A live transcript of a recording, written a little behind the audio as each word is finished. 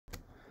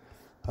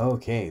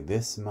Okay,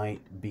 this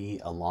might be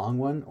a long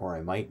one, or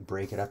I might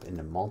break it up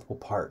into multiple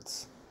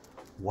parts.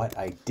 What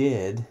I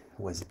did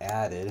was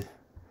added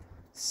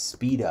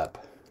speed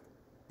up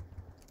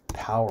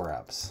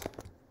power-ups.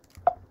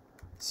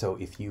 So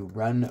if you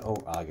run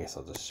over, I guess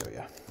I'll just show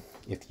you.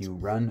 If you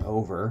run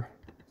over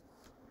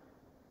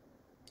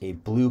a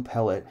blue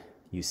pellet,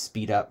 you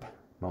speed up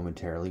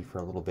momentarily for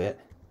a little bit,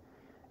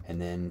 and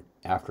then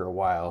after a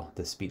while,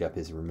 the speed up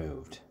is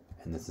removed.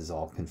 And this is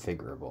all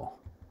configurable.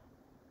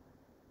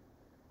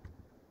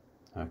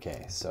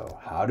 Okay, so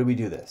how do we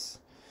do this?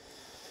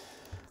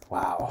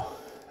 Wow.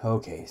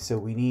 Okay, so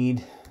we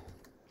need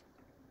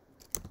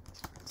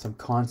some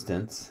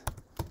constants.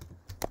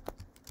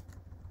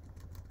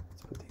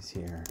 Let's put these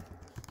here.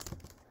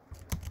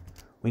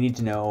 We need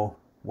to know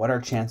what our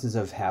chances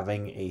of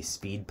having a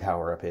speed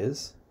power-up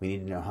is. We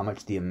need to know how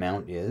much the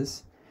amount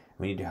is.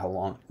 We need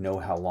to know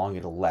how long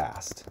it'll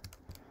last.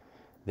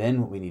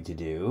 Then what we need to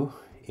do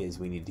is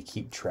we need to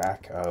keep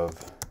track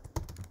of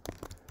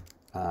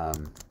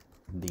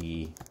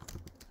the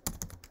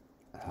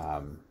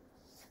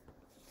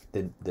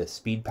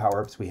speed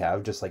power-ups we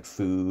have, just like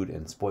food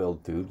and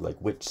spoiled food, like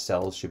which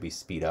cells should be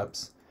speed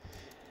ups,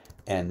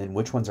 and then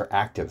which ones are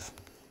active.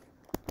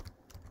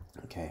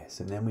 Okay,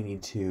 so then we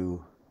need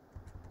to,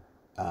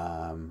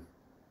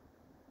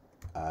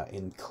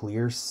 in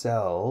clear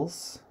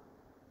cells,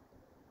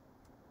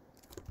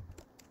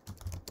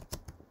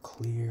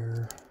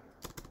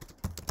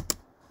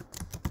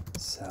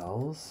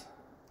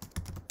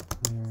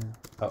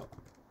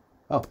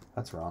 oh,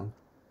 that's wrong.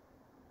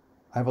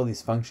 I have all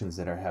these functions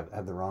that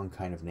have the wrong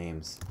kind of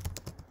names.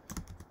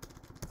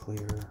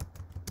 Clear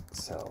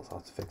cells, I'll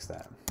have to fix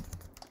that.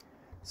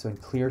 So in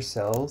clear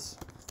cells,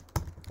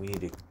 we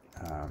need to,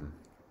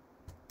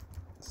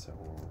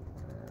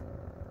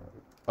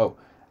 oh,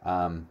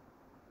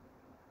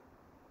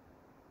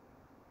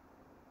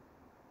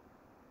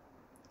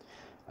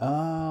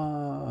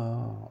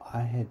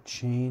 I had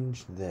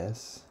changed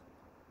this.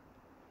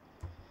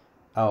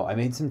 Oh, I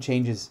made some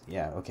changes.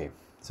 Yeah, okay.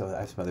 So I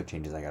have some other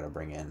changes I got to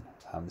bring in.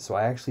 So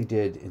I actually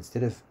did,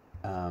 instead of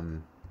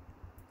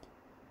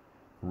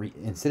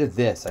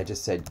this, I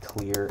just said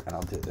clear, and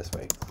I'll do it this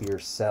way, clear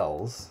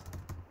cells.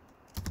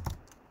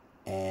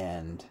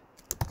 And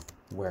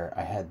where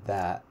I had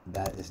that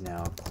is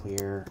now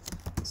clear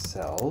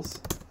cells.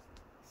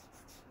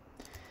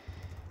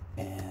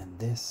 And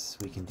this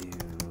we can do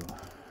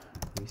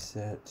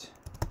reset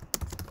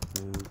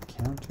move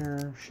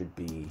counter should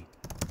be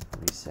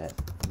reset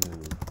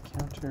move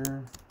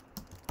counter.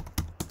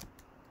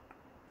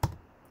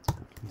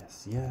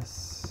 Yes,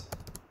 yes.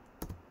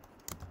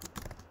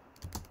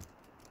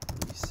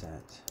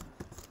 Reset.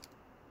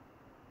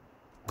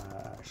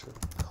 Actually,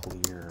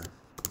 clear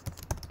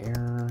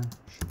error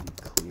should be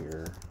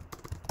clear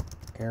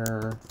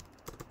error.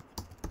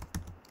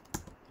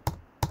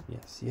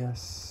 Yes,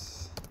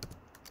 yes.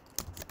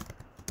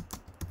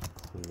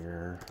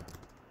 Clear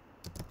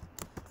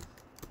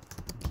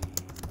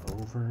game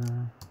over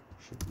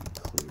should be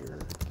clear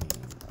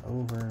game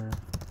over.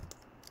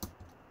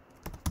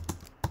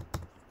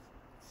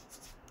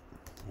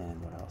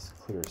 And what else?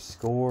 Clear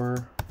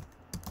score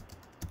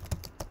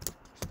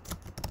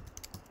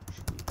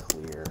should be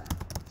clear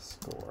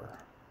score.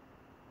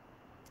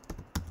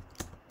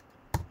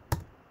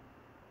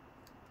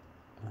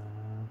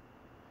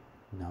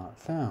 Not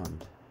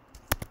found.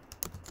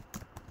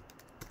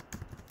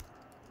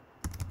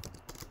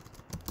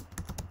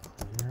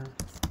 Clear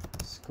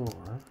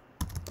score.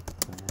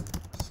 Clear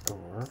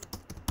score.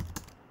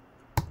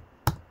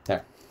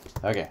 There.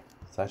 Okay,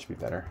 so that should be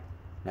better.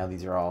 Now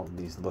these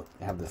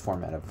have the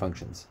format of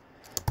functions.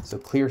 So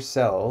clear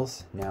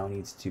cells now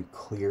needs to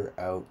clear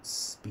out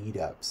speed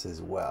ups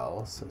as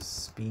well. So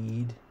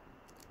speed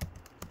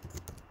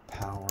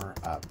power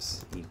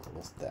ups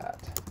equals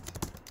that.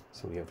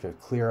 So we have to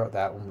clear out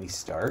that when we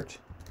start.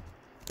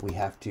 We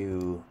have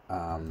to,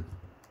 we're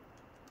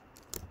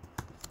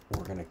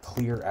going to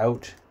clear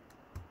out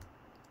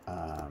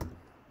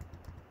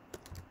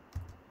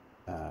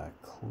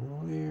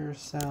clear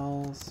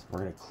cells. We're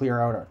going to clear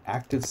out our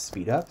active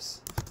speed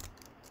ups.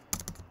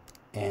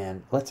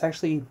 And let's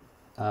actually,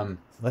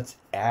 let's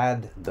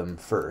add them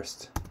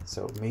first.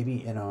 So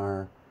maybe in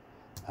our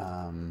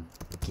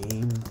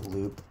game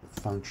loop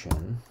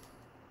function,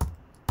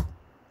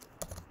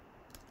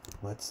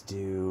 let's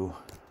do,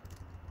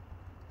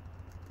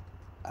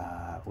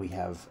 we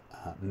have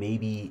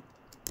maybe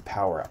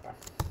power up.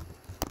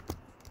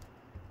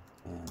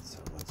 And so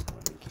let's go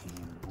into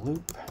game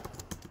loop.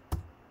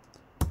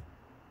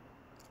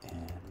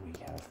 And we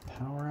have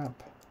power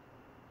up.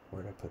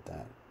 Where did I put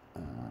that?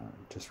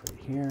 Just right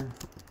here.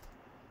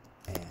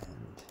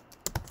 And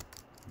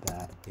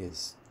that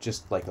is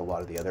just like a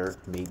lot of the other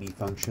maybe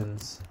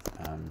functions.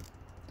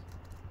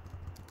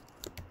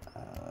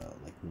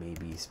 Like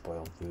maybe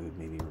spoil food,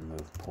 maybe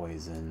remove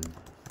poison.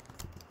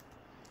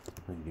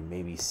 We're going to do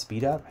maybe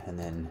speed up, and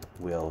then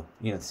we'll,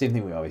 the same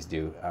thing we always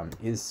do.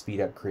 Is speed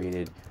up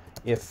created?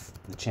 if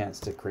the chance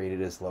to create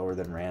it is lower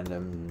than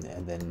random,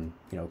 and then,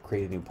 you know,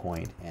 create a new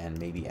point and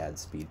maybe add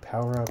speed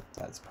power up.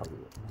 That's probably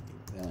what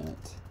we'll need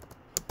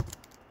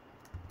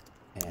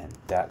that. And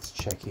that's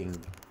checking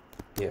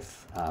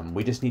if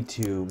we just need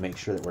to make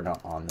sure that we're not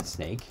on the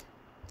snake.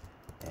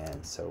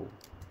 And so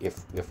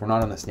if we're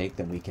not on the snake,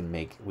 then we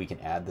can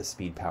add the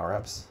speed power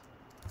ups.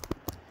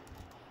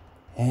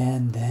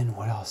 And then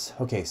what else?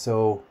 Okay,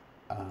 so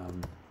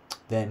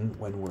then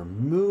when we're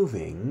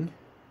moving,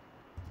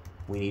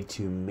 we need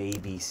to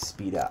maybe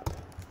speed up.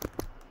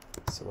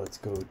 So let's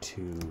go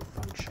to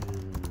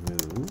function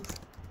move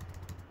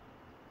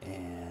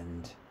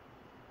and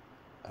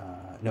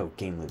no,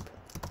 game loop.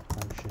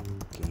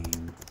 Function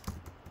game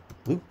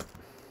loop.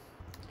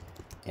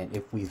 And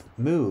if we've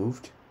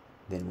moved,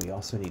 then we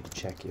also need to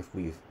check if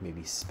we've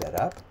maybe sped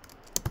up.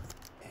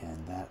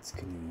 And that's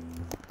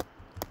going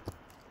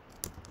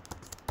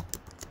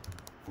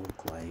to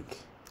look like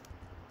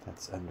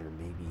that's under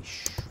maybe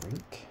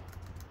shrink.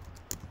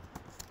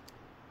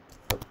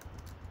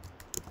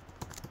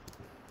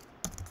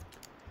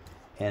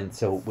 And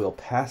so we'll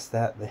pass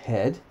that the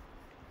head,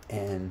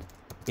 and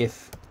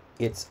if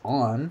it's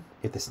on,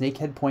 if the snake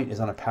head point is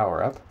on a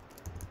power up,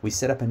 we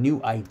set up a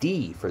new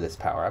ID for this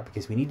power up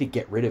because we need to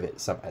get rid of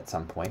it at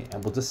some point,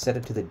 and we'll just set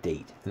it to the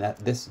date. And that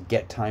this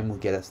get time will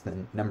get us the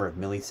number of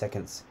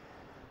milliseconds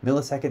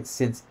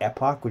since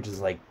epoch, which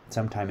is like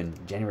sometime in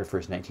January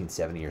 1st,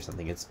 1970 or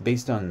something. It's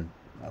based on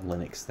a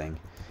Linux thing.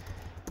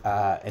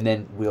 And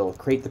then we'll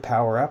create the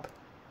power up,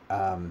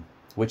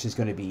 which is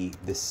going to be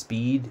the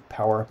speed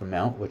power up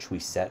amount, which we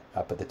set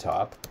up at the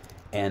top,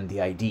 and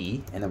the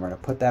ID, and then we're going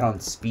to put that on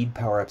speed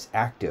power ups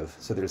active.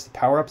 So there's the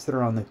power ups that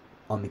are on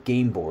the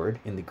game board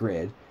in the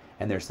grid,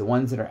 and there's the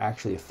ones that are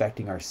actually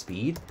affecting our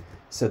speed.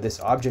 So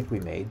this object we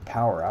made,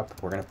 power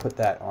up, we're going to put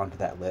that onto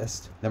that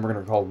list. Then we're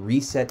going to call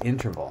reset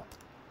interval.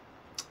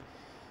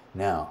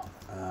 Now,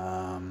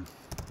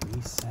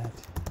 reset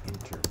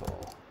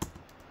interval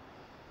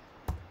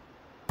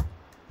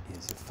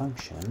is a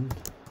function.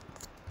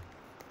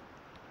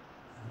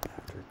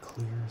 After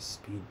clear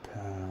speed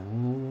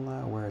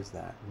power, where is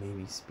that?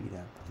 Maybe speed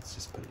up. Let's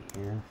just put it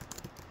here.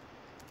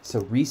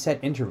 So reset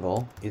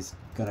interval is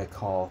going to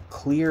call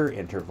clear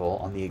interval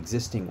on the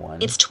existing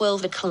one. It's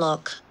 12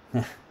 o'clock.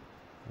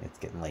 It's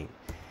getting late.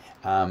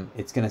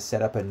 It's going to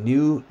set up a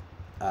new,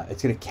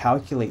 it's going to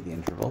calculate the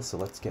interval. So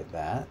let's get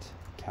that.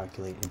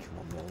 Calculate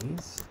interval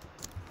millis.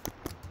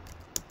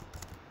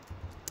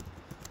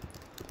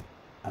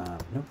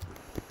 Nope.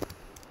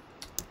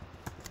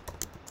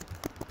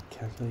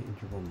 Calculate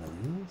interval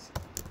millis.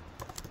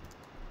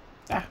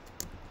 Ah.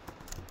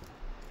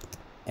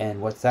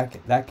 And what's that?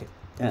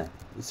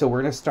 So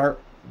we're going to start,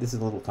 this is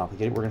a little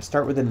complicated. We're going to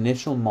start with an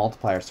initial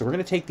multiplier. So we're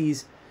going to take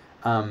these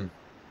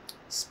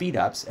speed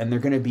ups, and they're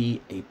going to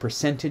be a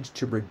percentage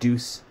to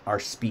reduce our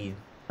speed,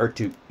 or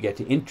to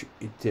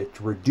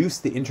reduce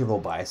the interval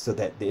by, so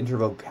that the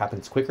interval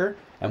happens quicker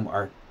and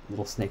our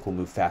little snake will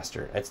move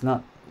faster. It's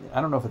not,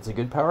 I don't know if it's a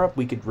good power up.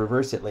 We could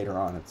reverse it later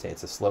on and say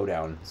it's a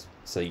slowdown.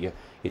 So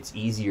it's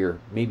easier.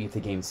 Maybe if the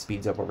game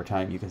speeds up over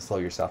time, you can slow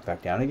yourself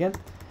back down again.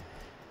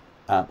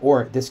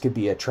 Or this could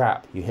be a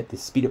trap. You hit the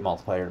speed up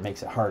multiplier, it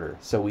makes it harder.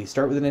 So we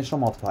start with an initial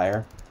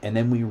multiplier, and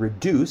then we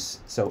reduce.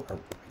 So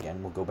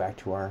again, we'll go back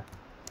to our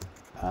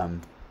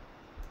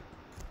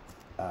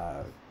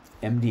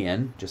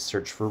MDN, just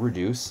search for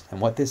reduce.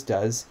 And what this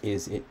does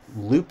is it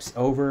loops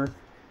over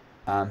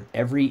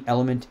every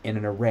element in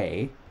an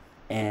array,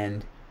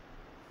 and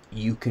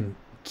you can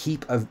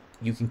keep a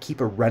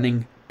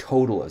running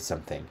total of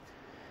something.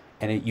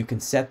 And you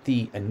can set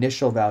the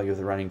initial value of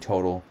the running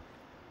total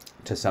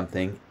to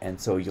something, and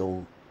so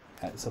you'll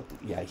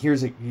yeah,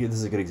 this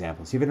is a good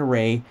example. So you have an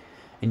array,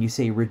 and you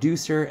say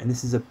reducer, and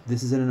this is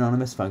an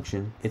anonymous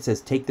function. It says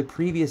take the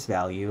previous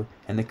value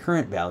and the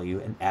current value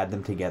and add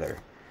them together.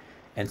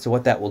 And so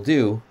what that will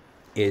do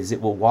is it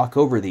will walk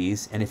over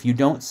these, and if you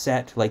don't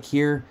set, like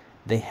here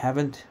they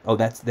haven't, oh,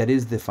 that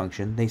is the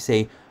function. They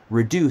say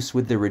reduce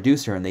with the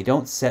reducer, and they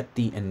don't set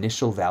the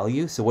initial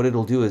value. So what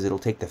it'll do is it'll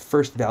take the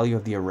first value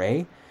of the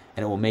array,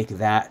 and it will make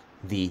that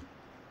the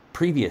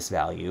previous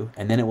value,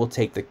 and then it will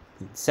take the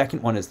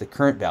second one as the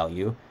current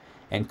value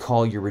and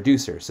call your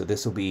reducer. So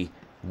this will be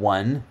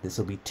 1, this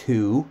will be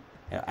 2,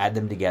 add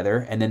them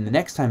together, and then the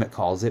next time it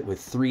calls it with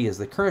 3 as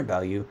the current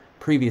value,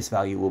 previous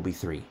value will be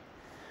 3.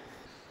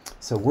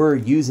 So we're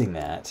using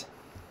that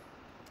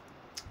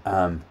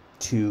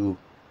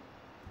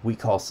we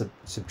call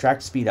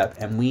subtract speed up,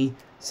 and we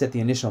set the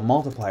initial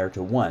multiplier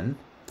to 1.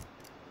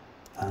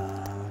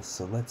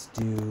 So let's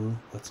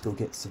go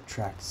get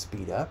subtract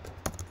speed up.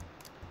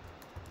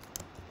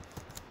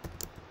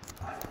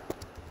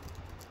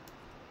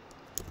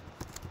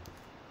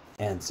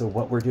 And so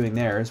what we're doing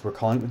there is we're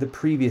calling it with the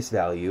previous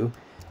value,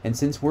 and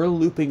since we're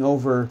looping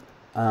over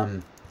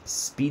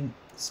speed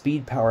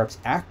power-ups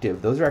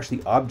active, those are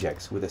actually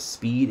objects with a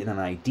speed and an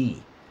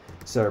ID.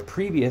 So our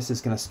previous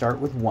is going to start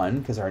with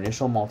 1 because our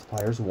initial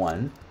multiplier is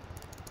 1,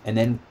 and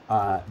then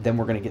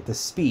we're going to get the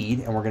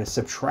speed, and we're going to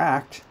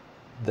subtract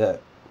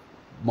the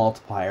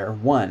multiplier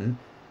 1.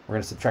 we're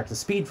going to subtract the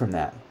speed from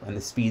that. And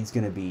the speed's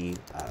going to be,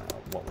 I don't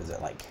know, what was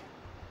it like?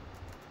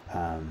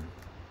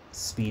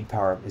 Speed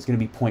power up is going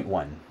to be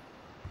 0.1.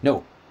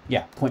 No,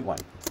 yeah,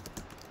 0.1.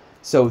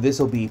 So this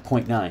will be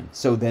 0.9.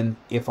 So then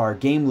if our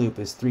game loop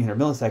is 300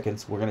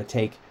 milliseconds, we're going to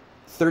take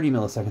 30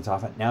 milliseconds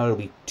off it. Now it'll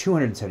be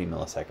 270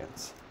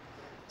 milliseconds.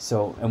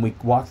 So, and we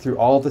walk through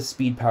all the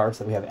speed power-ups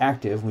that we have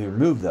active. We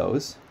remove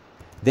those.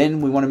 Then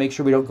we want to make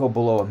sure we don't go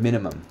below a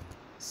minimum.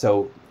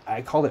 So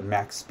I called it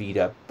max speed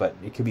up, but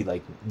it could be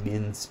like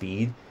min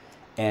speed.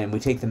 And we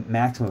take the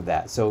maximum of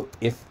that. So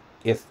if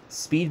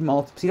speed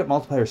up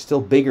multiplier is still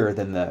bigger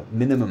than the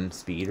minimum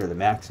speed or the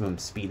maximum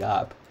speed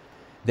up,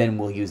 then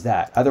we'll use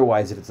that.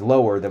 Otherwise, if it's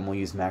lower, then we'll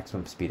use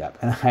maximum speed up.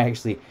 And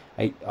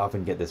I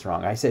often get this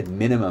wrong. I said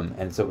minimum,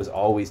 and so it was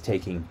always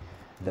taking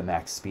the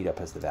max speed up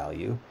as the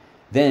value.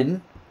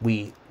 Then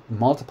we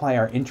multiply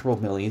our interval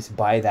millis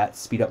by that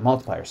speed up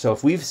multiplier. So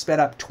if we've sped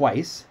up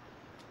twice,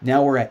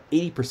 now we're at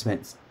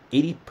 80%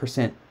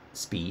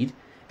 speed.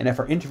 And if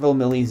our interval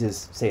millis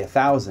is, say,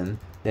 1,000,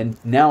 then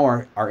now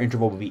our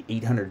interval will be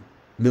 800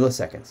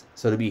 milliseconds.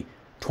 So it'll be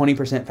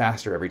 20%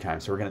 faster every time.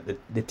 So we're gonna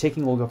the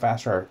ticking will go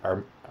faster,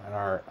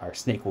 our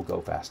snake will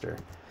go faster.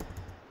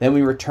 Then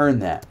we return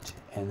that.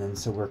 And then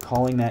so we're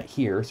calling that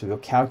here. So we'll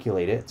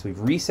calculate it. So we've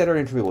reset our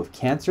interval. We've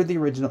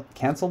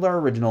canceled our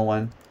original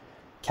one,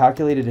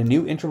 calculated a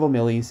new interval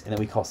millis, and then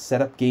we call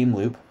setup game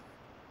loop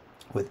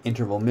with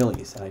interval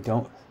millis.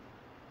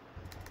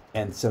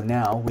 And so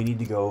now we need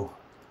to go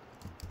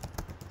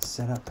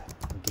setup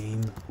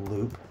game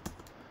loop.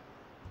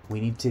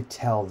 We need to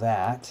tell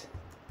that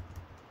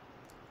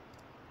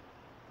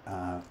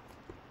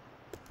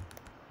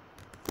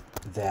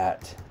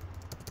that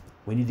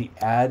we need to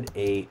add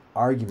a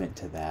argument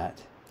to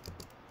that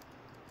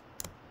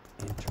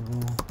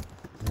interval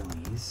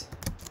millis,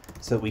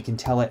 so that we can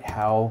tell it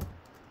how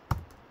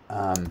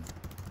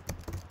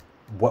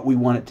what we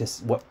want it to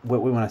what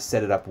we want to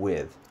set it up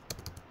with.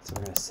 So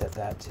we're going to set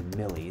that to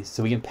millis.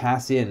 So we can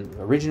pass in,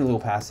 originally we'll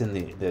pass in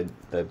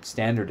the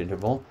standard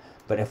interval,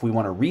 but if we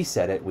want to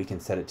reset it, we can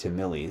set it to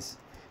millis,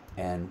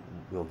 and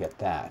we'll get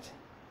that.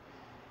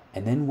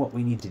 And then what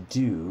we need to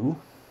do,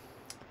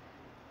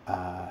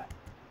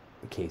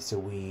 okay, so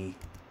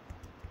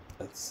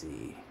let's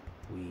see,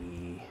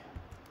 we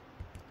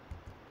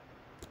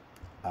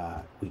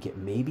get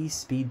maybe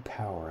speed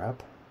power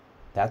up.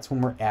 That's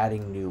when we're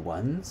adding new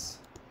ones.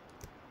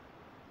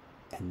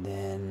 And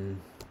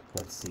then,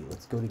 let's see,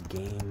 let's go to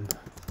game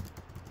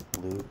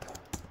loop.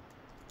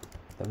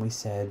 Then we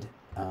said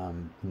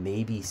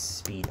maybe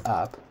speed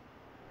up.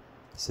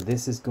 So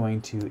this is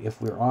going to,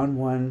 if we're on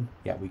one,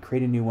 yeah, we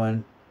create a new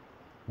one.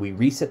 We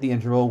reset the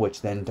interval,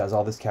 which then does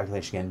all this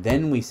calculation again.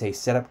 Then we say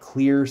set up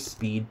clear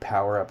speed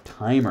power up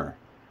timer.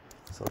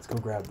 So let's go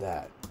grab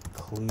that.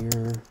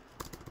 Clear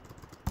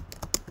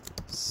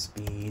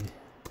speed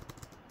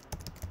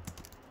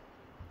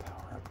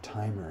power up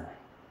timer.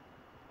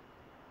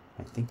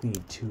 I think we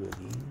need 2 of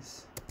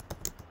these.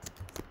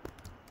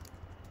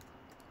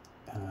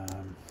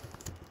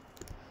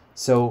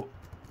 So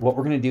what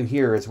we're going to do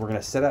here is we're going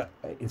to set up,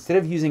 instead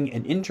of using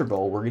an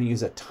interval, we're going to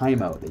use a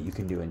timeout that you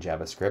can do in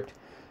JavaScript.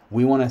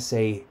 We want to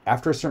say,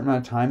 after a certain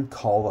amount of time,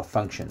 call a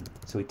function.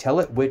 So we tell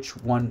it which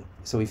one.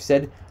 So we've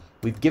said,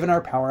 we've given our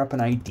power up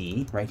an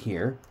ID right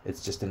here.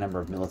 It's just a number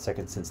of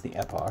milliseconds since the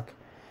epoch.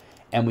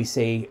 And we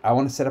say, I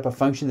want to set up a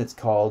function that's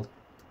called,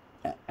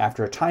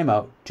 after a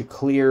timeout, to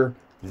clear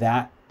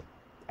that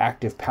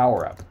active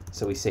power up.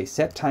 So we say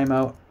set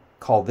timeout,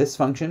 call this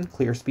function,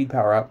 clear speed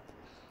power up,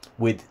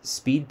 with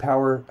speed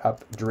power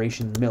up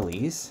duration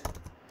millis,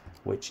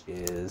 which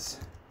is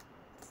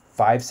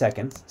 5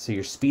 seconds. So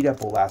your speed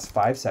up will last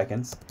 5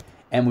 seconds.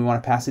 And we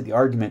want to pass it the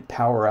argument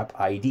power up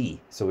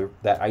ID. So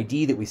that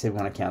ID that we said we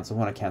want to cancel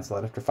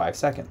that after 5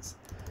 seconds.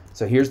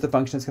 So here's the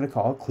function it's going to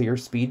call, clear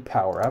speed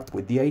power up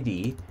with the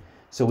ID.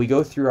 So we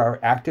go through our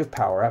active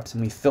power ups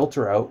and we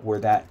filter out where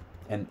that,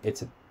 and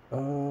it's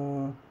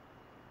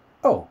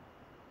oh,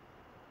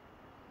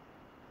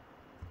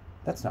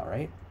 that's not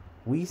right.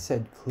 We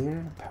said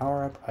clear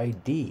power up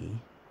ID.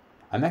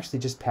 I'm actually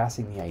just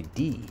passing the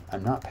ID.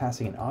 I'm not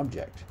passing an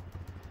object.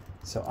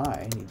 So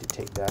I need to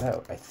take that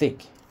out, I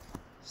think.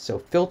 So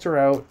filter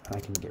out, and I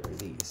can get rid of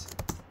these.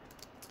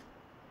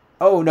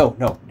 Oh, no,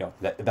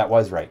 that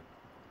was right.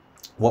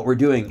 What we're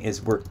doing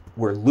is we're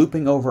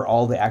looping over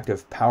all the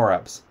active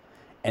power-ups.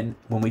 And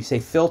when we say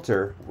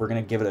filter, we're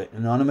going to give it an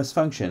anonymous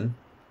function,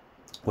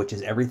 which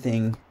is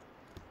everything,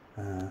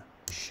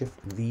 Shift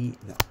V,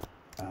 no,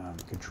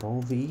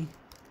 Control V,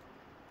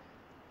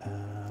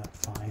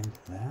 find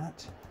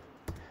that.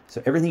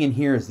 So everything in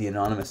here is the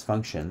anonymous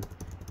function,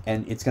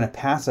 and it's going to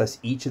pass us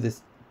each of the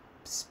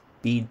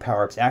speed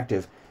power-ups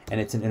active, and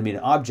it's going to be an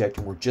object,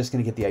 and we're just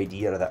going to get the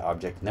ID out of that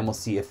object, and then we'll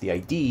see if the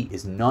ID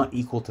is not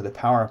equal to the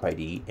power-up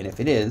ID, and if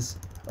it is,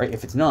 or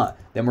if it's not,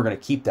 then we're going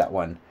to keep that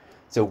one.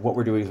 So what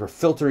we're doing is we're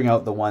filtering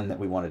out the one that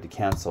we wanted to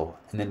cancel,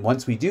 and then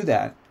once we do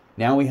that,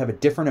 now we have a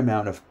different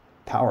amount of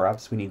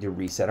power-ups. We need to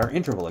reset our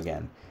interval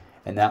again,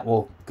 and that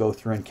will go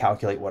through and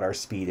calculate what our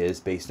speed is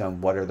based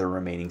on what are the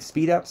remaining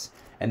speed-ups,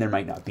 and there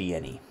might not be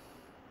any.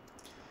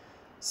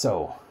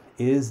 So,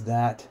 is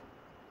that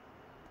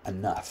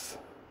enough?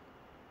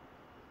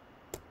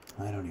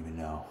 I don't even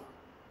know.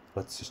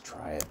 Let's just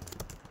try it.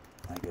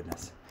 My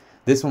goodness.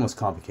 This one was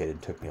complicated.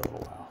 It took me a little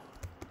while.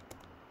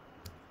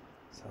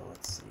 So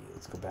let's see.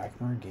 Let's go back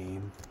to our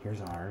game. Here's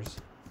ours.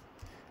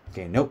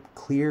 Okay, nope.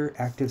 Clear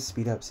active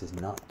speedups is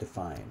not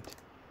defined.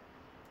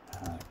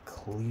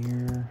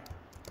 Clear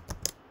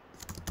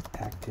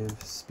active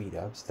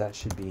speedups. That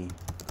should be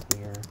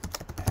clear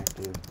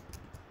active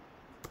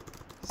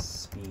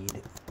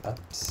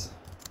speedups.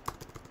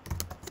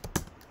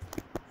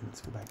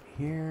 Let's go back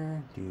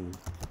here. Do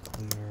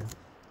clear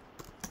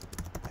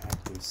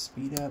active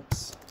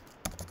speedups.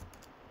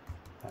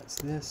 That's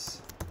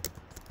this.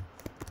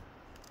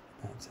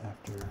 That's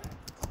after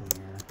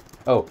clear.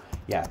 Oh,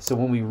 yeah. So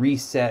when we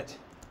reset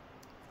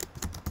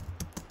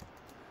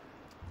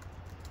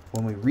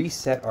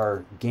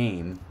our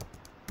game,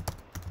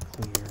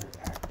 clear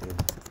active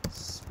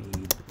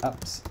speed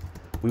ups,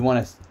 we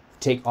want to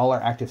take all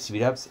our active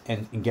speed ups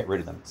and get rid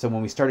of them. So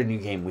when we start a new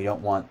game, we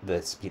don't want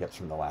the speed ups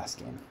from the last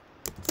game.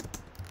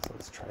 So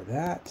let's try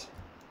that.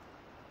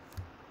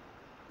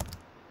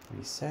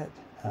 Reset.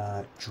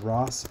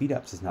 Draw speed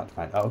ups is not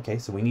defined. Oh, okay.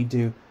 So we need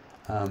to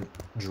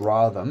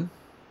draw them.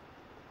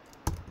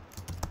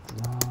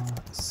 Draw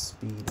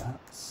speed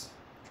ups.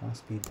 Draw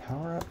speed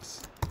power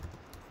ups.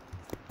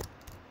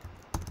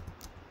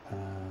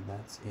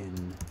 That's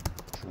in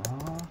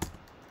draw.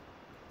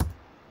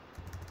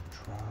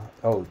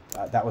 Oh,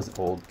 that was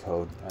old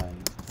code.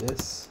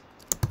 This,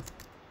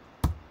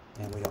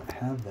 and we don't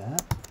have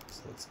that,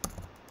 so let's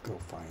go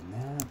find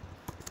that.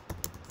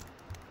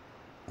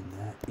 And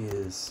that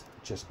is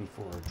just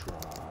before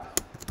draw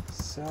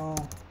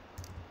cell.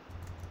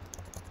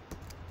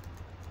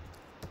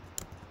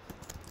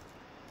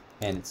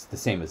 And it's the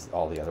same as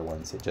all the other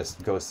ones. It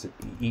just goes to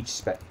each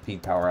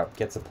speed power up,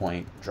 gets a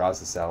point, draws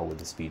the cell with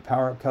the speed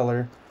power up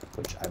color,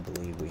 which I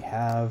believe we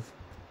have.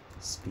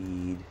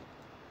 Speed.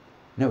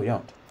 No, we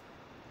don't.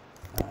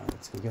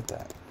 Let's go get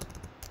that.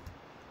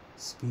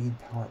 Speed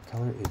power up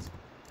color is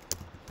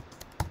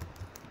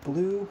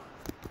blue.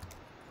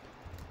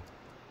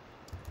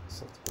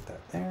 So let's put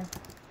that there.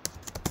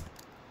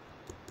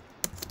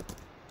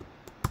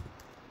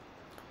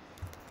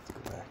 Let's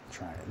go back and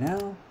try it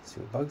now. See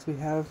what bugs we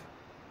have.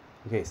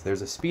 Okay, so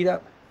there's a speed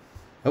up.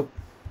 Oh.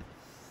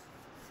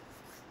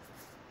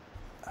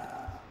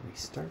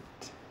 Restart.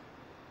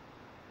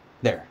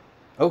 There.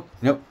 Oh,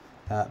 nope.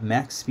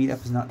 Max speed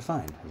up is not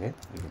defined. Okay,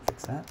 we can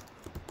fix that.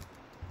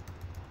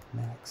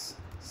 Max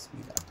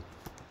speed up.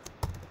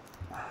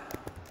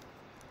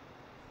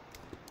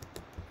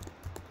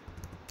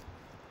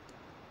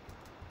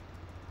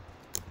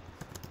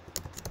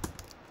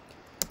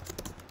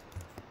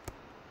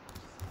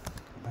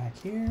 Go back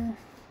here.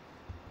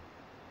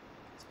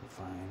 Let's go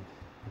find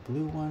the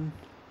blue one.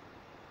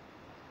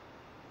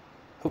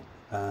 Oh,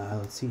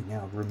 let's see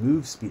now.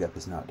 Remove speed up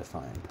is not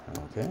defined.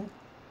 Okay,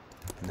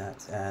 and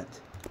that's at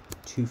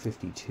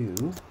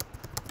 252.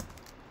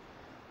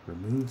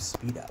 Remove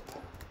speed up.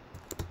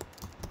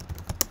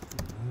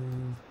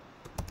 Remove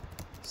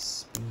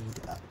speed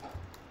up.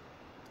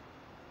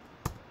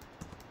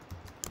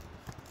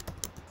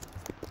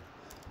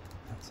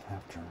 Let's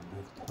have to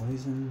remove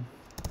poison.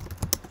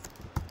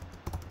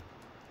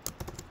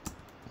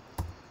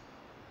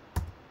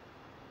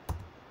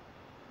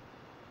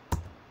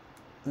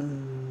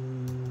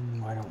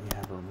 Why don't we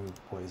have remove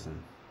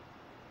poison?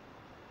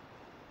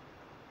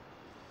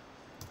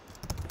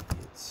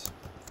 It's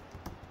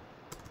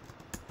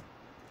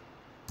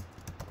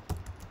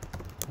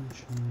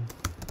function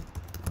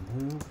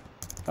remove.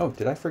 Oh,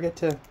 did I forget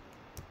to?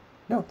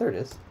 No, there it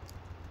is.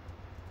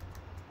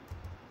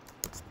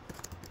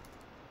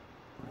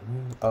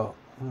 Remove. Oh,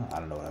 I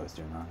don't know what I was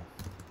doing wrong.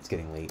 It's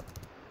getting late.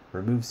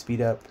 Remove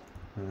speed up.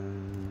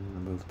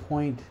 Remove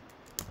point.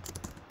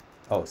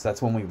 Oh, so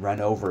that's when we run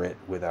over it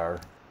with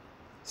our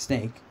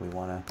snake. We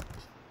want to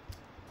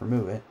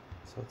remove it.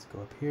 So let's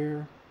go up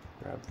here,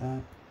 grab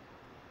that.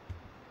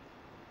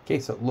 Okay,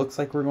 so it looks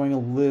like we're going a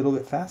little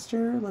bit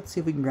faster. Let's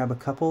see if we can grab a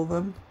couple of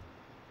them.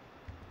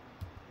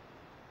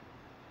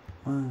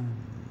 1,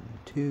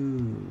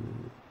 2,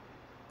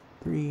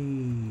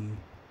 3.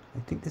 I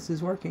think this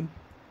is working.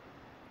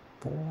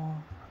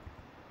 4.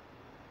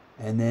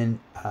 And then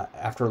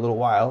after a little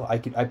while, I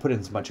put in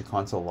a bunch of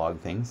console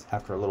log things.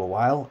 After a little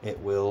while, it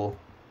will,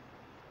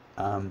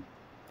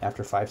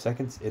 after 5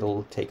 seconds,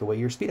 it'll take away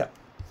your speed up.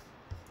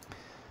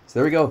 So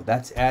there we go.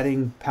 That's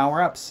adding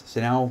power-ups. So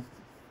now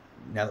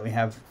that we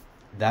have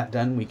that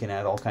done, we can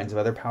add all kinds of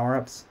other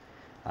power-ups.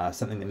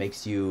 Something that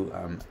makes you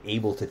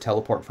able to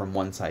teleport from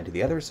one side to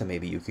the other. So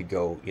maybe you could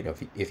go, you know,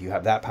 if you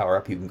have that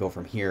power-up, you can go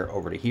from here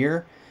over to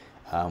here.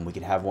 We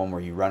can have one where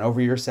you run over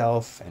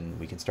yourself, and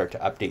we can start to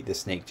update the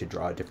snake to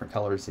draw different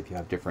colors if you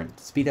have different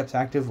speed ups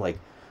active. Like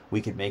we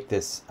could make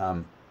this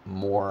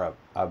more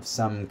of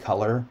some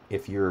color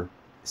if you're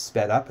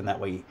sped up, and that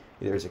way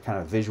there's a kind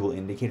of visual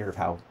indicator of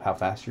how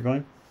fast you're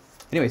going.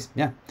 Anyways,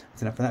 yeah,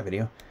 that's enough for that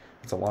video.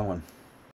 It's a long one.